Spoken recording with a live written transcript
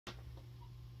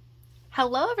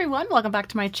Hello everyone, welcome back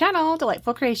to my channel,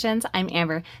 Delightful Creations. I'm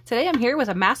Amber. Today I'm here with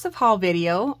a massive haul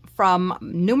video from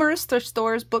numerous thrift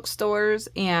stores, bookstores,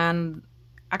 and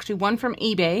actually one from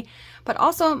eBay. But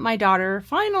also my daughter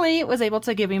finally was able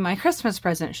to give me my Christmas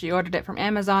present. She ordered it from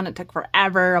Amazon. It took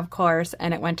forever, of course,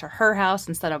 and it went to her house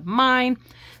instead of mine.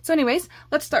 So anyways,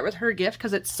 let's start with her gift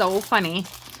because it's so funny.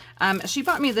 She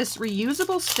bought me this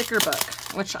reusable sticker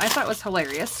book, which I thought was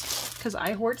hilarious because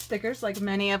I hoard stickers like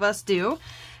many of us do.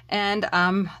 And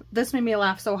this made me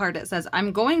laugh so hard. It says,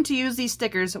 I'm going to use these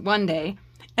stickers one day,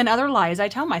 and other lies I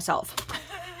tell myself.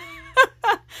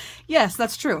 Yes,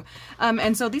 that's true.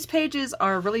 And so these pages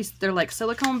are really, they're like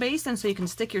silicone based, and so you can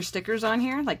stick your stickers on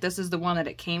here. Like this is the one that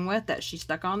it came with that she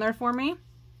stuck on there for me.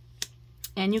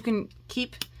 And you can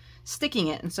keep sticking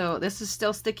it. And so this is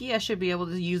still sticky. I should be able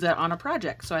to use that on a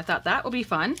project. So I thought that would be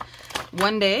fun.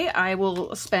 One day I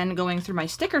will spend going through my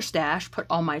sticker stash, put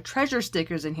all my treasure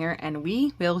stickers in here, and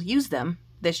we will use them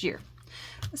this year.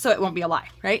 So it won't be a lie,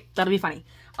 right? That'll be funny.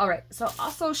 All right. So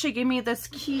also she gave me this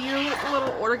cute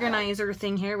little organizer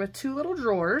thing here with two little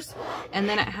drawers. And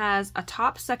then it has a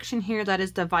top section here that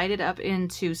is divided up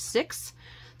into 6.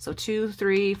 So 2,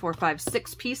 3, 4, 5,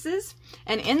 6 pieces.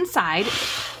 And inside,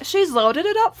 she's loaded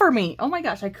it up for me. Oh my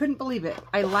gosh, I couldn't believe it.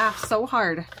 I laughed so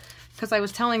hard because I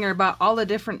was telling her about all the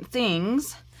different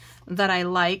things that I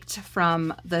liked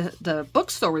from the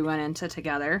bookstore we went into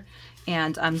together.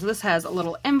 And so this has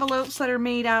little envelopes that are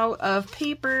made out of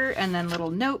paper and then little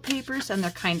note papers, and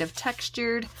they're kind of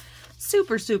textured.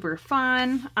 Super, super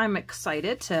fun. I'm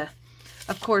excited to,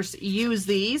 of course, use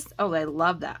these. Oh, I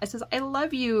love that. It says, I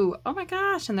love you. Oh my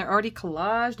gosh. And they're already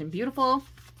collaged and beautiful.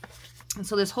 And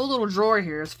so this whole little drawer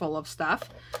here is full of stuff.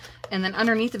 And then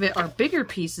underneath of it are bigger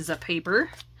pieces of paper.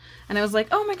 And I was like,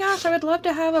 oh my gosh, I would love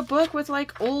to have a book with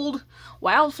like old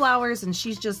wildflowers. And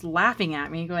she's just laughing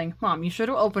at me going, Mom, you should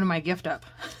have opened my gift up.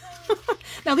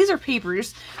 Now these are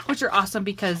papers, which are awesome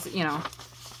because, you know,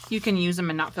 you can use them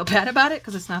and not feel bad about it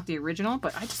because it's not the original.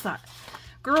 But I just thought,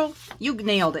 girl, you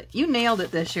nailed it. You nailed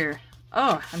it this year.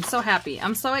 Oh, I'm so happy.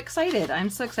 I'm so excited. I'm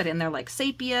so excited. And they're like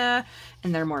sepia,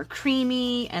 and they're more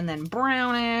creamy, and then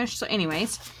brownish. So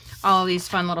anyways, all of these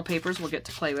fun little papers we'll get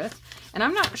to play with. And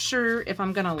I'm not sure if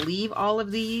I'm going to leave all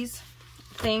of these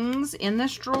things in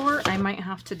this drawer. I might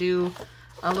have to do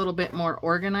a little bit more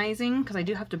organizing because I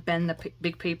do have to bend the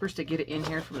big papers to get it in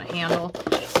here from the handle.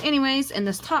 Anyways, in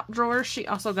this top drawer, she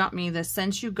also got me the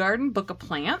Sense You Garden Book of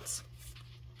Plants.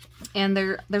 And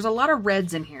there's a lot of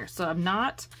reds in here, so I'm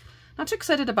not too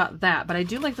excited about that, but I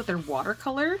do like that they're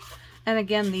watercolor. And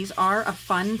again, these are a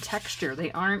fun texture. They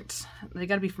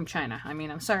gotta be from China. I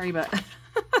mean, I'm sorry, but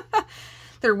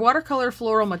they're watercolor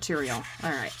floral material.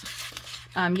 All right.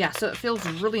 Yeah, so it feels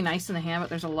really nice in the hand, but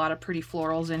there's a lot of pretty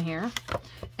florals in here.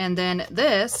 And then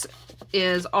this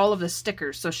is all of the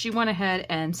stickers. So she went ahead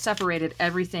and separated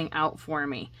everything out for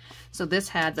me. So this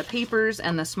had the papers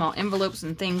and the small envelopes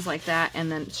and things like that.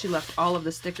 And then she left all of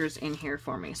the stickers in here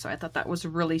for me. So I thought that was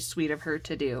really sweet of her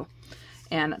to do.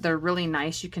 And they're really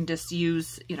nice. You can just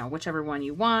use, you know, whichever one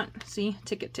you want. See,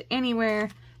 Ticket to Anywhere.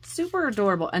 Super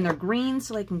adorable. And they're green,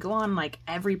 so they can go on like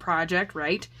every project,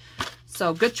 right?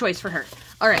 So good choice for her.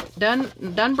 All right,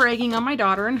 done bragging on my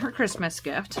daughter and her Christmas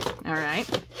gift. All right.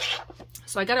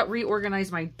 So I got to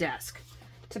reorganize my desk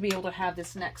to be able to have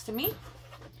this next to me.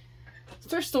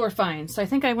 Thrift store finds. So I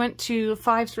think I went to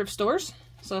 5 thrift stores.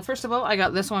 So first of all, I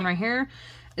got this one right here.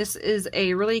 This is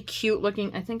a really cute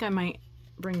looking, I think I might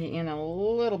bring it in a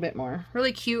little bit more.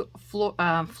 Really cute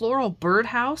floral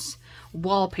birdhouse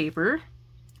wallpaper.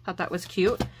 Thought that was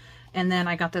cute. And then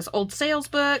I got this old sales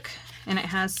book, and it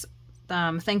has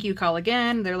Thank You, Call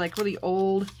Again. They're like really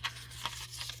old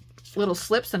little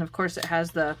slips, and of course it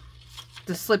has the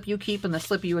slip you keep and the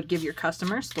slip you would give your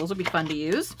customers. Those will be fun to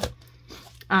use.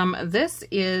 This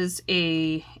is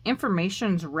a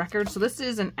information record. So this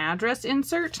is an address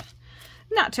insert.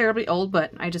 Not terribly old,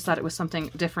 but I just thought it was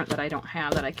something different that I don't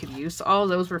have that I could use. So all of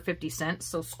those were 50 cents,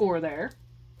 so score there.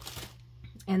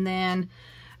 And then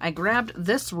I grabbed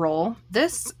this roll.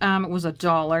 This was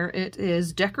 $1. It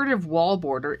is decorative wall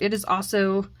border. It is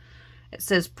also, it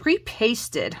says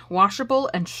pre-pasted, washable,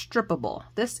 and strippable.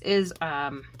 This is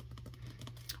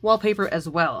wallpaper as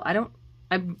well. I don't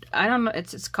know.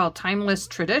 It's called Timeless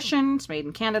Tradition. It's made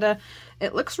in Canada.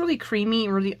 It looks really creamy,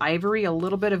 really ivory, a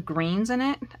little bit of greens in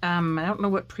it. I don't know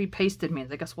what pre-pasted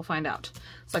means. I guess we'll find out.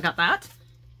 So I got that.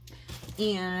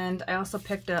 And I also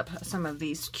picked up some of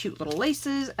these cute little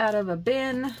laces out of a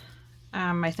bin.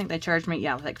 I think they charged me,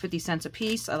 yeah, like 50 cents a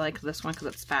piece. I like this one because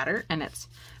it's fatter and it's,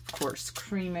 of course,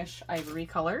 creamish ivory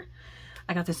color.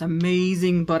 I got this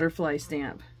amazing butterfly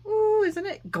stamp. Ooh, isn't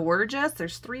it gorgeous?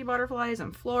 There's 3 butterflies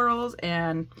and florals,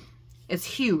 and It's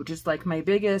huge. It's like my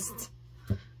biggest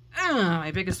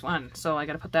one. So I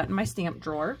got to put that in my stamp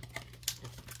drawer.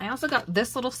 I also got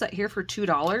this little set here for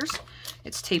 $2.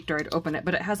 It's taped or I'd open it,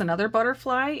 but it has another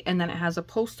butterfly and then it has a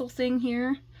postal thing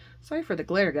here. Sorry for the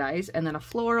glare, guys. And then a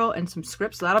floral and some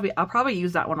scripts. So I'll probably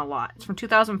use that one a lot. It's from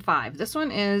 2005. This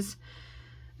one is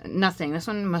nothing. This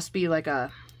one must be like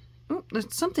a, oh,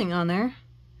 there's something on there.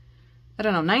 I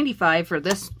don't know, 95 for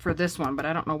this one, but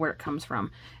I don't know where it comes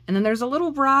from. And then there's a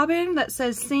little robin that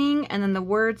says sing, and then the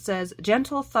word says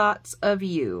gentle thoughts of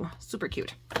you. Super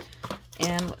cute.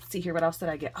 And let's see here, what else did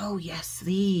I get? Oh yes,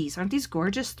 these. Aren't these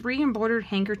gorgeous? 3 embroidered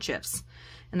handkerchiefs.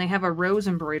 And they have a rose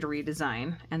embroidery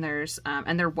design, and there's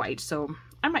and they're white, so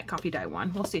I might copy dye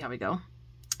one. We'll see how we go.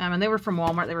 And they were from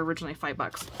Walmart. They were originally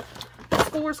 $5.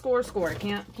 Score, score, score.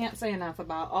 Can't say enough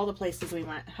about all the places we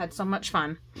went. Had so much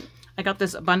fun. I got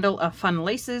this bundle of fun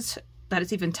laces that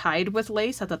is even tied with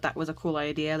lace. I thought that was a cool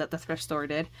idea that the thrift store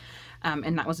did.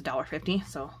 And that was $1.50,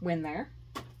 so win there.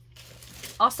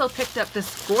 Also picked up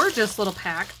this gorgeous little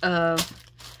pack of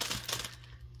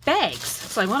bags.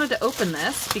 So I wanted to open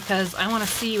this because I want to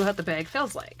see what the bag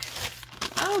feels like.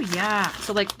 Oh yeah.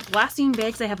 So like glassine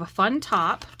bags, they have a fun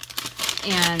top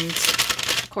and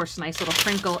of course nice little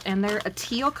crinkle, and they're a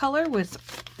teal color with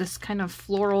this kind of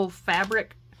floral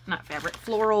fabric, not fabric,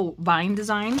 floral vine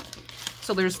design.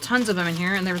 So there's tons of them in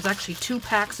here, and there was actually 2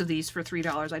 packs of these for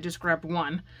 $3. I just grabbed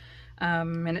one.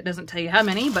 And it doesn't tell you how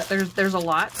many, but there's a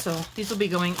lot. So these will be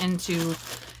going into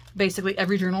basically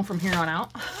every journal from here on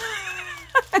out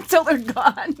until they're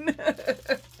gone.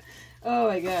 Oh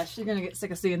my gosh, you're gonna get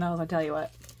sick of seeing those, I tell you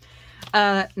what.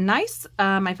 Nice.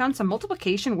 I found some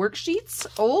multiplication worksheets,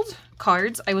 old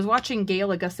cards. I was watching Gail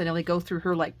Augustinelli go through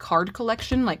her like card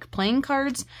collection, like playing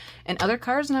cards and other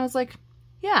cards, and I was like,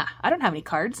 yeah, I don't have any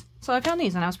cards. So I found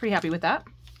these and I was pretty happy with that.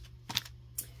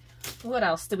 What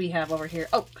else do we have over here?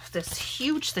 Oh, this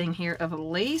huge thing here of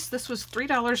lace. This was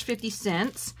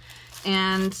 $3.50.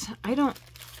 And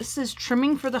this is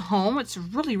trimming for the home. It's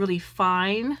really, really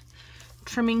fine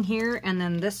trimming here. And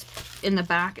then this in the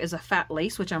back is a fat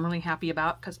lace, which I'm really happy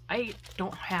about because I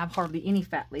don't have hardly any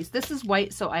fat lace. This is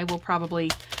white, so I will probably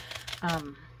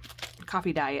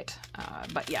coffee dye it.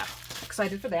 But yeah,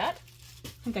 excited for that. I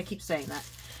think I keep saying that.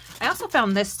 I also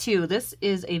found this too. This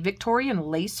is a Victorian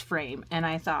lace frame, and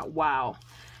I thought, wow,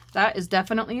 that is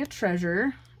definitely a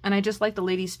treasure. And I just like the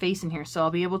lady's face in here, so I'll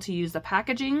be able to use the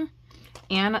packaging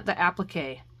and the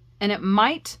applique. And it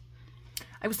might,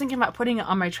 I was thinking about putting it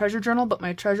on my treasure journal, but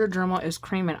my treasure journal is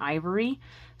cream and ivory,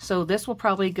 so this will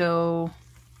probably go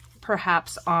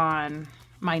perhaps on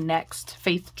my next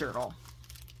faith journal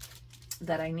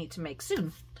that I need to make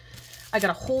soon. I got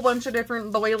a whole bunch of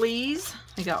different doilies.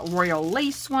 I got royal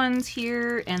lace ones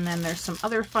here, and then there's some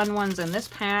other fun ones in this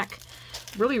pack.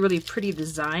 Really, really pretty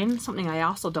design. Something I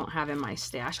also don't have in my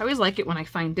stash. I always like it when I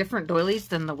find different doilies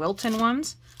than the Wilton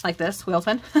ones. Like this,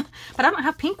 Wilton. But I don't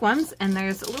have pink ones, and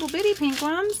there's little bitty pink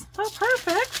ones. Oh,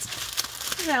 perfect.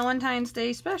 Valentine's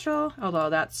Day special. Although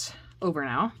that's over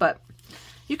now. But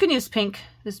you can use pink.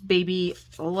 This baby,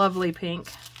 lovely pink.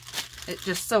 It's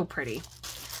just so pretty.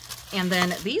 And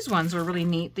then these ones are really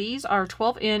neat. These are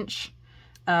 12-inch.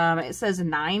 It says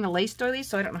 9 lace doilies,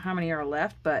 so I don't know how many are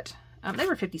left, but they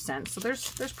were 50 cents. So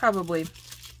there's probably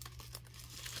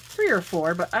 3 or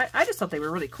 4, but I just thought they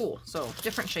were really cool. So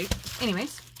different shape.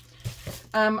 Anyways.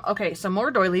 Okay, so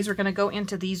more doilies. We're going to go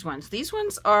into these ones. These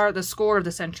ones are the score of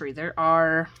the century. There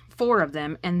are 4 of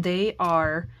them, and they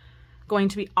are going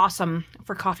to be awesome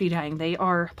for coffee dyeing. They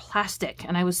are plastic,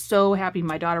 and I was so happy.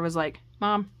 My daughter was like,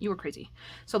 Mom, you were crazy.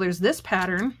 So there's this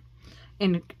pattern,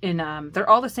 they're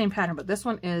all the same pattern, but this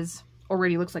one is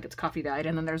already looks like it's coffee dyed,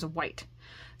 and then there's a white.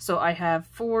 So I have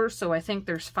 4, so I think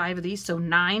there's 5 of these, so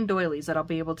 9 doilies that I'll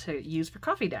be able to use for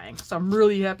coffee dyeing. So I'm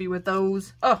really happy with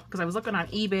those. Oh, because I was looking on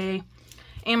eBay,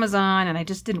 Amazon, and I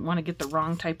just didn't want to get the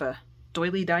wrong type of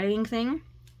doily dyeing thing.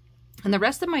 And the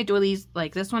rest of my doilies,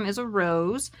 like this one is a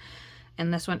rose,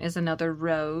 and this one is another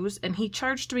rose. And he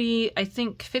charged me, I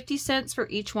think, 50 cents for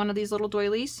each one of these little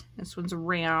doilies. This one's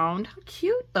round. How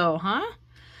cute though, huh?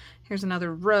 Here's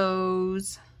another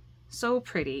rose. So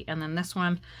pretty. And then this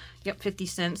one, yep, 50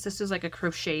 cents. This is like a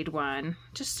crocheted one.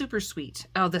 Just super sweet.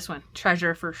 Oh, this one,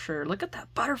 treasure for sure. Look at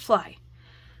that butterfly.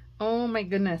 Oh my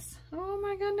goodness. Oh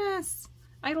my goodness.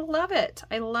 I love it.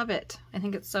 I love it. I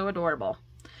think it's so adorable.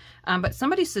 But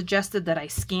somebody suggested that I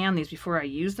scan these before I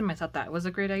use them. I thought that was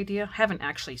a great idea. I haven't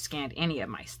actually scanned any of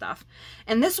my stuff.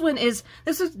 And this is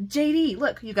JD.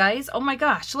 Look, you guys. Oh my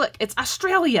gosh. Look, it's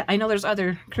Australia. I know there's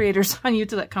other creators on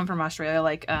YouTube that come from Australia,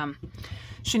 like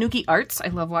Shinuki Arts. I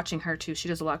love watching her too. She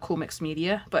does a lot of cool mixed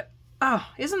media. But, oh,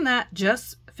 isn't that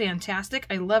just fantastic.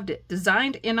 I loved it.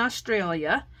 Designed in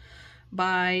Australia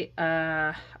by,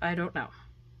 I don't know,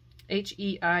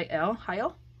 H-E-I-L,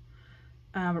 Heil.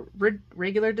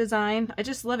 Regular design. I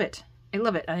just love it. I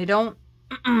love it. I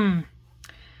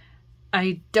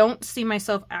don't see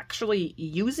myself actually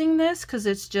using this because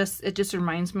it just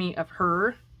reminds me of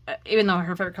her, even though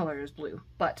her favorite color is blue.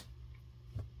 But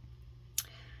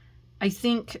I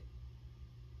think,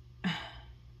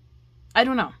 I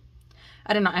don't know.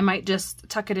 I might just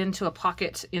tuck it into a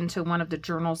pocket into one of the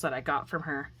journals that I got from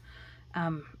her.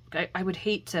 I would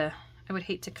hate to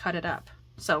cut it up.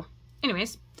 So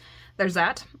anyways, there's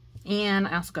that. And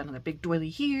I also got another big doily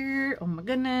here. Oh my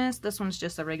goodness. This one's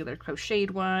just a regular crocheted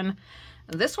one.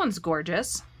 This one's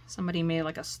gorgeous. Somebody made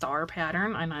like a star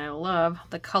pattern, and I love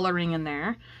the coloring in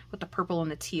there with the purple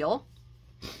and the teal.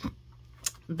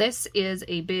 This is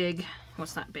a big, well,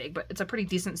 it's not big, but it's a pretty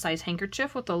decent sized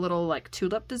handkerchief with a little like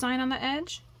tulip design on the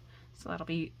edge. So that'll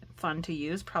be fun to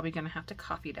use. Probably gonna have to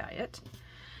coffee dye it.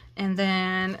 And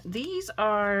then these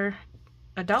are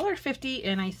 $1.50,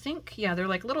 and I think, yeah, they're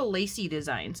like little lacy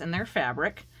designs, and they're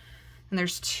fabric, and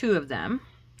there's 2 of them.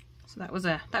 So that was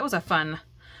a fun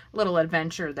little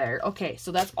adventure there. Okay,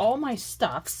 so that's all my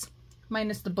stuffs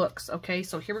minus the books. Okay,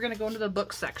 so here we're gonna go into the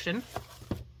book section.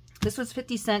 This was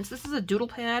 50 cents. This is a doodle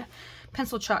pad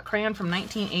pencil chalk crayon from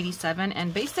 1987,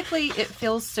 and basically it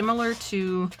feels similar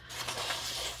to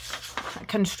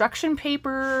construction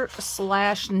paper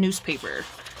 / newspaper.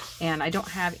 And I don't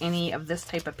have any of this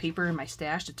type of paper in my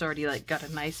stash. It's already like got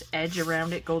a nice edge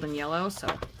around it, golden yellow, so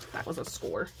that was a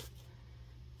score.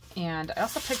 And I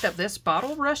also picked up this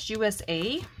Bottle Brush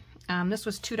USA. This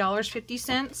was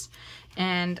 $2.50,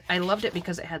 and I loved it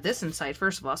because it had this inside.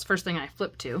 First of all, it's the first thing I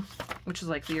flipped to, which is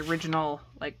like the original,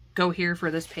 like, go here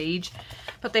for this page.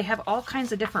 But they have all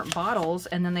kinds of different bottles,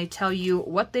 and then they tell you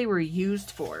what they were used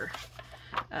for.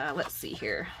 Let's see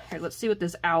here. Let's see what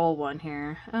this owl one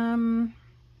here.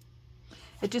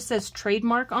 It just says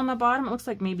trademark on the bottom. It looks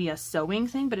like maybe a sewing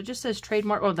thing, but it just says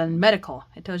trademark. Oh, then medical.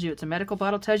 It tells you it's a medical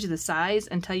bottle, tells you the size,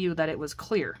 and tell you that it was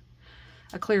clear.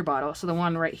 A clear bottle. So the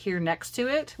one right here next to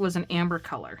it was an amber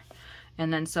color.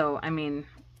 And then so, I mean,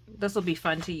 this will be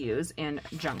fun to use in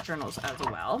junk journals as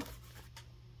well.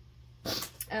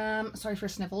 Sorry for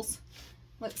sniffles.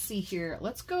 Let's see here.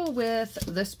 Let's go with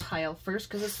this pile first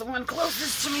because it's the one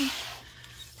closest to me.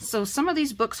 So some of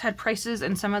these books had prices,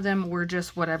 and some of them were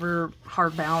just whatever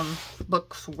hardbound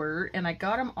books were. And I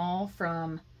got them all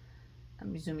from, let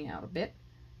me zoom you out a bit.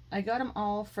 I got them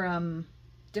all from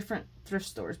different thrift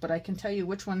stores, but I can tell you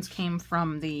which ones came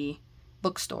from the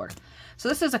bookstore. So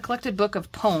this is a collected book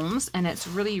of poems, and it's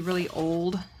really, really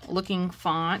old looking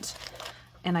font.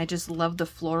 And I just love the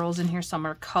florals in here. Some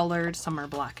are colored, some are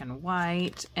black and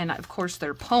white. And of course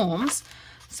they're poems.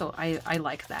 So I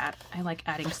like that. I like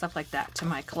adding stuff like that to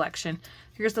my collection.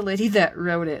 Here's the lady that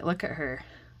wrote it. Look at her.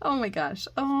 Oh my gosh.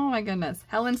 Oh my goodness.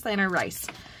 Helen Steiner Rice.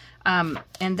 And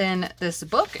then this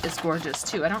book is gorgeous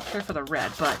too. I don't care for the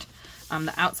red, but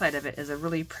the outside of it is a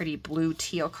really pretty blue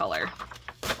teal color.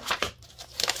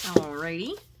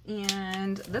 Alrighty.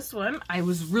 And this one, I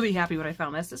was really happy when I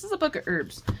found this. This is a book of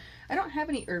herbs. I don't have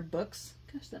any herb books.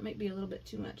 Gosh, that might be a little bit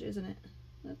too much, isn't it?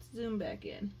 Let's zoom back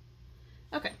in.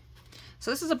 Okay. So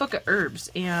this is a book of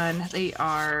herbs, and they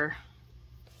are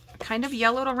kind of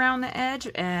yellowed around the edge,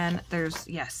 and there's,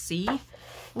 yeah, see?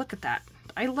 Look at that.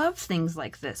 I love things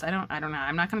like this. I don't know.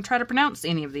 I'm not going to try to pronounce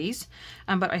any of these,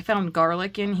 but I found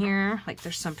garlic in here. Like,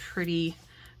 there's some pretty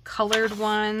colored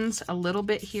ones, a little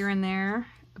bit here and there,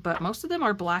 but most of them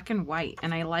are black and white,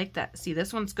 and I like that. See,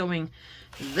 this one's going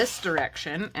this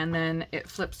direction, and then it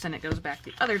flips and it goes back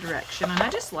the other direction, and I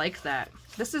just like that.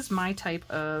 This is my type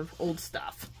of old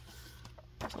stuff.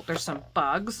 So there's some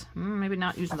bugs. Maybe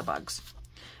not using the bugs.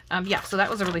 Yeah, so that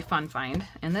was a really fun find.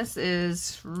 And this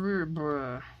is Illustrated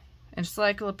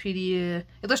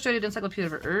Encyclopedia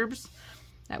of Herbs.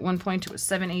 At one point it was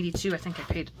 $7.82. I think I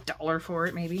paid $1 for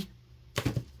it, maybe.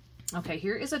 Okay,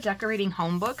 here is a decorating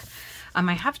home book.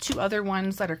 I have 2 other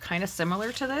ones that are kind of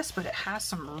similar to this, but it has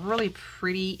some really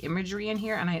pretty imagery in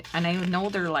here, and I know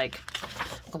they're like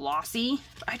glossy.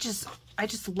 I just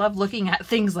love looking at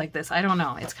things like this. I don't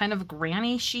know. It's kind of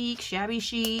granny chic, shabby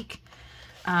chic,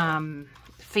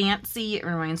 fancy. It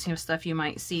reminds me of stuff you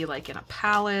might see like in a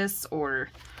palace or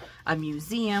a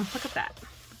museum. Look at that.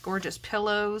 Gorgeous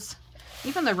pillows.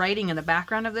 Even the writing in the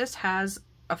background of this has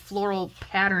a floral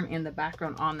pattern in the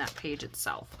background on that page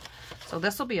itself. So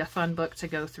this will be a fun book to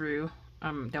go through.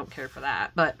 Don't care for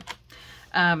that, but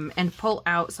and pull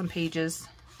out some pages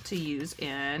to use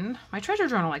in my treasure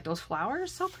journal, like those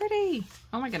flowers. So pretty.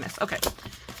 Oh my goodness. Okay.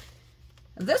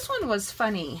 This one was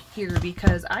funny here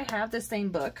because I have the same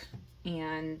book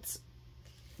and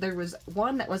there was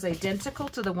one that was identical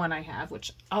to the one I have,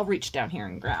 which I'll reach down here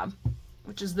and grab,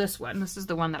 which is this one. This is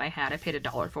the one that I had. I paid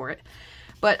 $1 for it.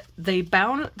 But the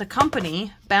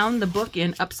company bound the book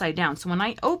in upside down. So when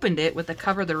I opened it with the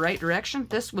cover the right direction,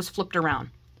 this was flipped around.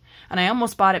 And I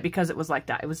almost bought it because it was like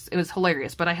that. It was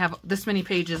hilarious. But I have this many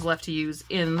pages left to use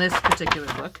in this particular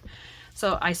book.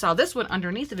 So I saw this one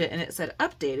underneath of it and it said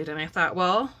updated. And I thought,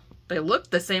 well, they look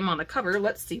the same on the cover.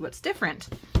 Let's see what's different.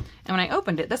 And when I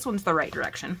opened it, this one's the right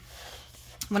direction.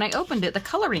 When I opened it, the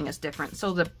coloring is different.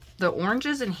 So the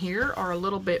oranges in here are a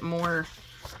little bit more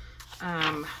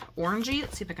orangey.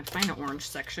 Let's see if I can find an orange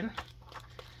section.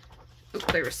 Oop,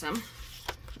 there was some.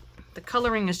 The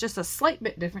coloring is just a slight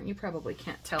bit different. You probably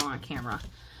can't tell on camera.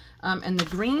 And the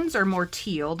greens are more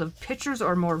teal. The pictures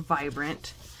are more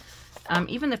vibrant.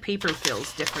 Even the paper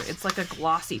feels different. It's like a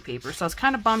glossy paper. So I was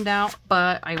kind of bummed out,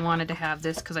 but I wanted to have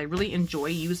this because I really enjoy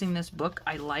using this book.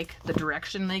 I like the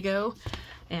direction they go.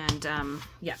 And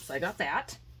yeah, so I got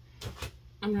that.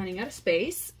 I'm running out of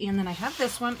space. And then I have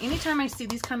this one. Anytime I see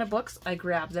these kind of books, I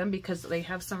grab them because they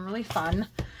have some really fun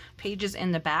pages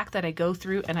in the back that I go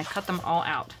through and I cut them all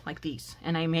out like these.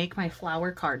 And I make my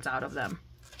flower cards out of them.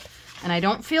 And I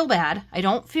don't feel bad. I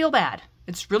don't feel bad.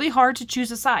 It's really hard to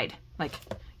choose a side. Like,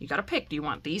 you got to pick. Do you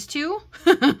want these two?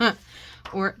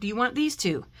 Or do you want these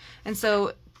two? And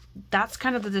so that's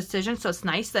kind of the decision. So it's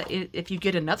nice that if you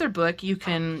get another book, you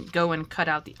can go and cut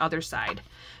out the other side.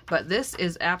 But this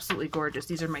is absolutely gorgeous.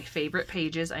 These are my favorite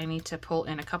pages. I need to pull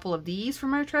in a couple of these for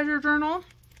my treasure journal.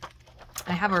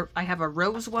 I have a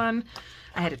rose one.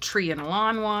 I had a tree and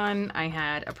lawn one. I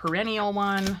had a perennial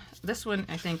one. This one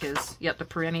I think is, yep, the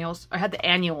perennials. I had the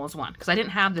annuals one because I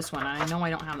didn't have this one. I know I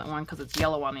don't have that one because it's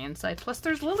yellow on the inside. Plus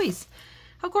there's lilies.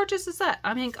 How gorgeous is that?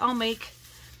 I mean, I'll make,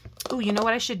 oh, you know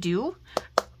what I should do?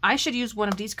 I should use one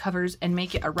of these covers and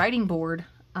make it a writing board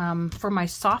for my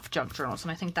soft junk journals.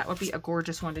 And I think that would be a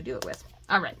gorgeous one to do it with.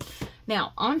 All right,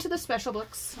 now on to the special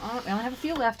books. I only have a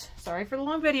few left. Sorry for the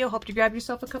long video. Hope you grab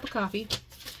yourself a cup of coffee.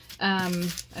 I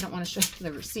don't want to show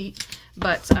the receipt,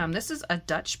 but this is a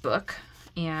Dutch book,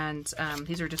 and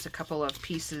these are just a couple of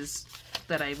pieces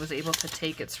that I was able to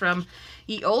take. It's from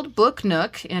Ye Old Book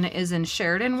Nook, and it is in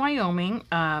Sheridan, Wyoming.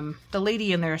 The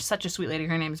lady in there is such a sweet lady.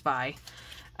 Her name's Vi,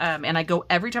 and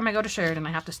every time I go to Sheridan,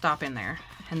 I have to stop in there.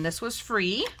 And this was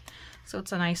free, so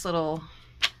it's a nice little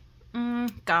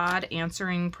God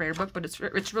answering prayer book, but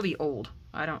it's really old.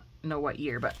 I don't know what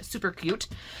year, but super cute.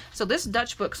 So this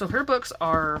Dutch book, so her books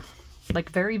are like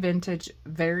very vintage,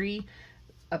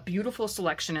 a beautiful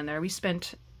selection in there. We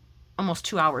spent almost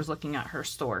 2 hours looking at her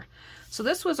store. So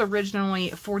this was originally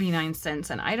 49 cents,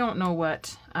 and I don't know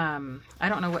what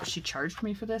she charged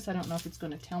me for this. I don't know if it's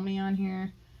going to tell me on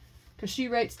here, because she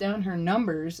writes down her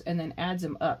numbers and then adds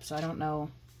them up. So I don't know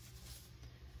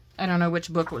which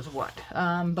book was what.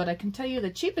 But I can tell you the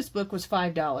cheapest book was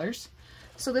 $5.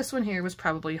 So this one here was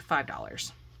probably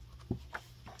 $5.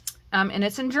 And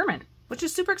it's in German, which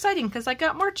is super exciting because I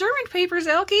got more German papers,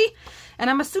 Elkie. And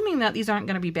I'm assuming that these aren't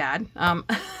going to be bad.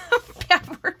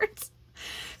 Bad words.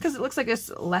 Because it looks like it's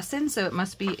a lesson, so it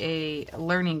must be a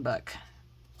learning book.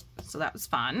 So that was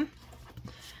fun.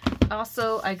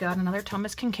 Also, I got another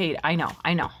Thomas Kincaid. I know.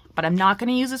 But I'm not going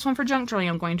to use this one for junk journaling.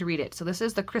 I'm going to read it. So this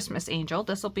is The Christmas Angel.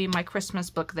 This will be my Christmas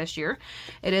book this year.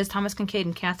 It is Thomas Kincaid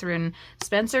and Catherine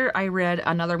Spencer. I read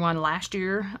another one last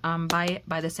year by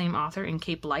the same author in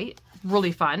Cape Light.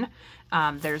 Really fun.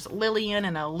 There's Lillian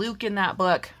and a Luke in that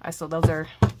book. So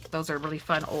those are really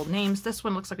fun old names. This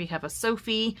one looks like we have a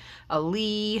Sophie, a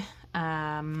Lee,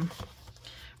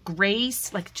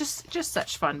 Grace, like just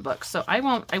such fun books. So I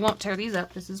won't tear these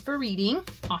up. This is for reading.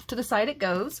 Off to the side it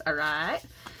goes. All right.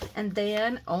 And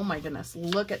then, oh my goodness,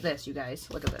 look at this, you guys.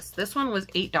 Look at this. This one was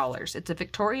 $8. It's a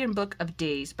Victorian Book of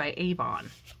Days by Avon.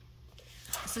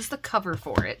 This is the cover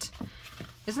for it.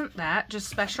 Isn't that just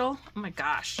special? Oh my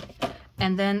gosh.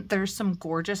 And then there's some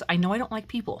gorgeous, I know I don't like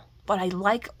people, but I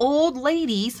like old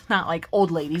ladies. Not like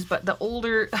old ladies, but the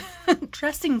older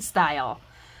dressing style.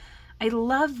 I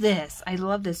love this. I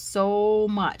love this so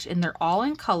much. And they're all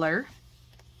in color.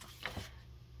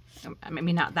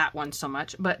 Maybe not that one so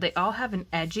much, but they all have an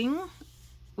edging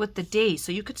with the days.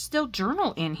 So you could still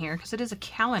journal in here because it is a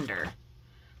calendar.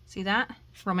 See that?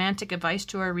 Romantic advice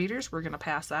to our readers. We're going to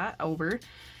pass that over.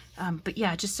 But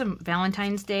yeah, just some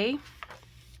Valentine's Day.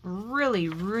 Really,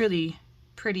 really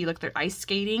pretty. Look, they're ice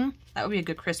skating. That would be a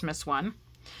good Christmas one.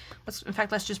 In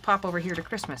fact, let's just pop over here to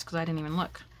Christmas because I didn't even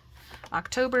look.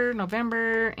 October,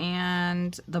 November,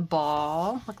 and the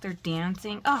ball. Look, they're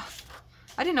dancing. Oh,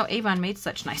 I didn't know Avon made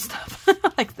such nice stuff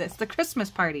like this. The Christmas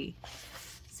party.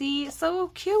 See, so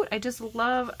cute. I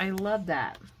love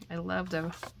that. I love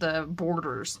the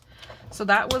borders. So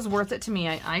that was worth it to me.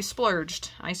 I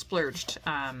splurged. I splurged.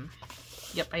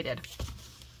 Yep, I did.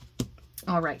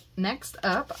 All right, next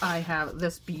up, I have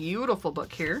this beautiful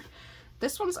book here.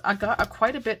 This one's got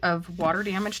quite a bit of water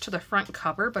damage to the front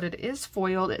cover, but it is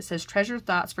foiled. It says Treasured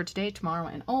Thoughts for Today, Tomorrow,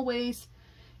 and Always.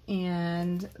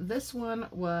 And this one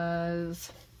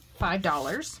was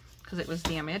 $5 because it was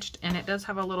damaged, and it does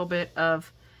have a little bit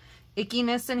of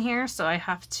ickiness in here, so I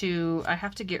have to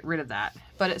get rid of that.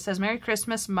 But it says Merry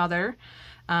Christmas, Mother,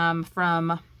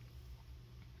 from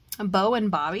Bo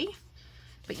and Bobby.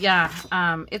 But yeah,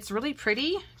 it's really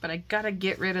pretty, but I gotta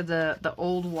get rid of the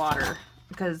old water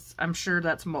because I'm sure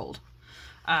that's mold.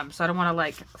 So I don't want to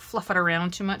like fluff it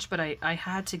around too much, but I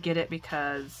had to get it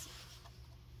because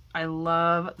I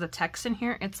love the text in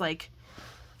here. It's like,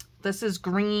 this is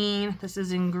green, this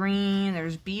is in green,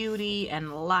 there's beauty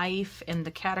and life in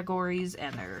the categories,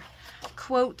 and there are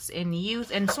quotes and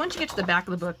youth. And so once you get to the back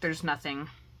of the book, there's nothing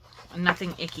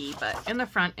icky, but in the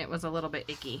front it was a little bit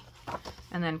icky.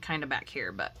 And then kind of back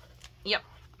here, but yep,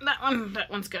 that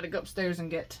one's got to go upstairs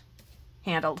and get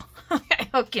handled.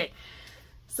 Okay.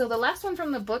 So the last one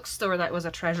from the bookstore that was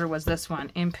a treasure was this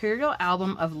one, Imperial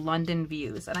Album of London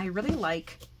Views. And I really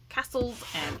like castles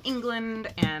and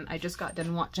England, and I just got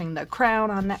done watching The Crown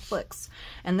on Netflix.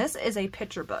 And this is a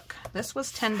picture book. This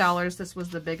was $10. This was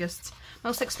the biggest,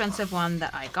 most expensive one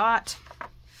that I got.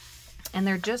 And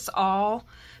they're just all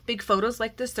big photos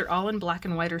like this. They're all in black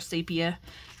and white or sepia.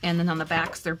 And then on the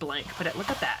backs, they're blank. But look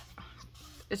at that.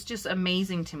 It's just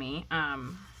amazing to me.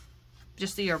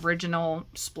 Just the original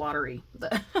splottery.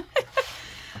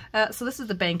 So this is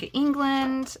the Bank of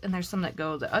England, and there's some that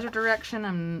go the other direction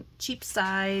on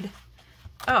Cheapside.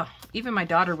 Oh, even my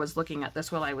daughter was looking at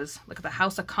this while I was looking at the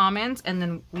House of Commons, and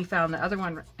then we found the other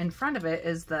one in front of it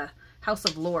is the House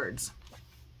of Lords.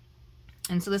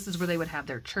 And so this is where they would have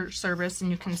their church service, and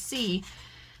you can see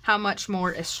how much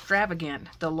more extravagant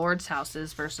the Lord's house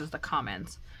is versus the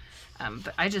Commons.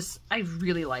 But I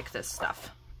really like this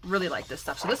stuff. Really like this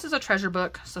stuff. So this is a treasure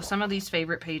book. So some of these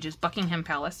favorite pages, Buckingham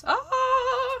Palace.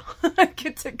 Oh, I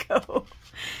get to go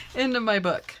into my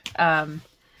book.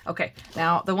 Okay,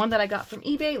 now the one that I got from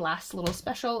eBay, last little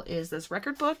special, is this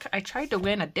record book. I tried to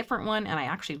win a different one and I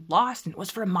actually lost, and it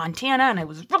was from Montana, and I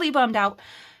was really bummed out.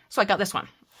 So I got this one.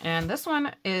 And this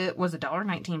one, it was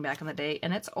 $1.19 back in the day,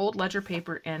 and it's old ledger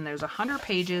paper, and there's 100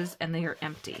 pages, and they are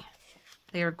empty.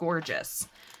 They are gorgeous.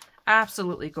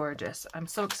 Absolutely gorgeous. I'm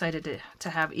so excited to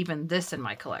have even this in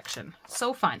my collection.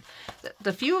 So fun.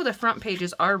 The few of the front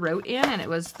pages are wrote in, and it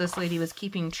was, this lady was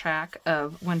keeping track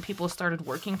of when people started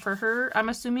working for her, I'm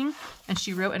assuming, and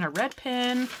she wrote in a red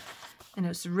pen, and it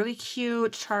was really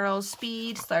cute. Charles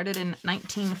Speed started in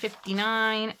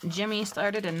 1959. Jimmy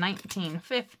started in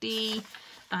 1950.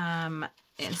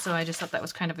 And so I just thought that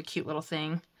was kind of a cute little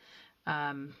thing.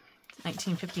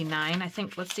 1959, I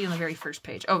think. Let's see on the very first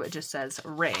page. Oh, it just says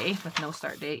Ray with no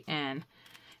start date, and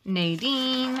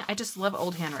Nadine. I just love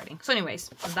old handwriting. So anyways,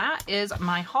 that is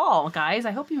my haul, guys.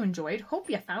 I hope you enjoyed. Hope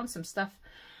you found some stuff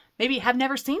maybe you have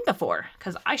never seen before,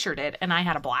 because I sure did, and I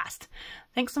had a blast.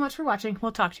 Thanks so much for watching.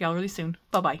 We'll talk to y'all really soon.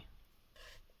 Bye-bye.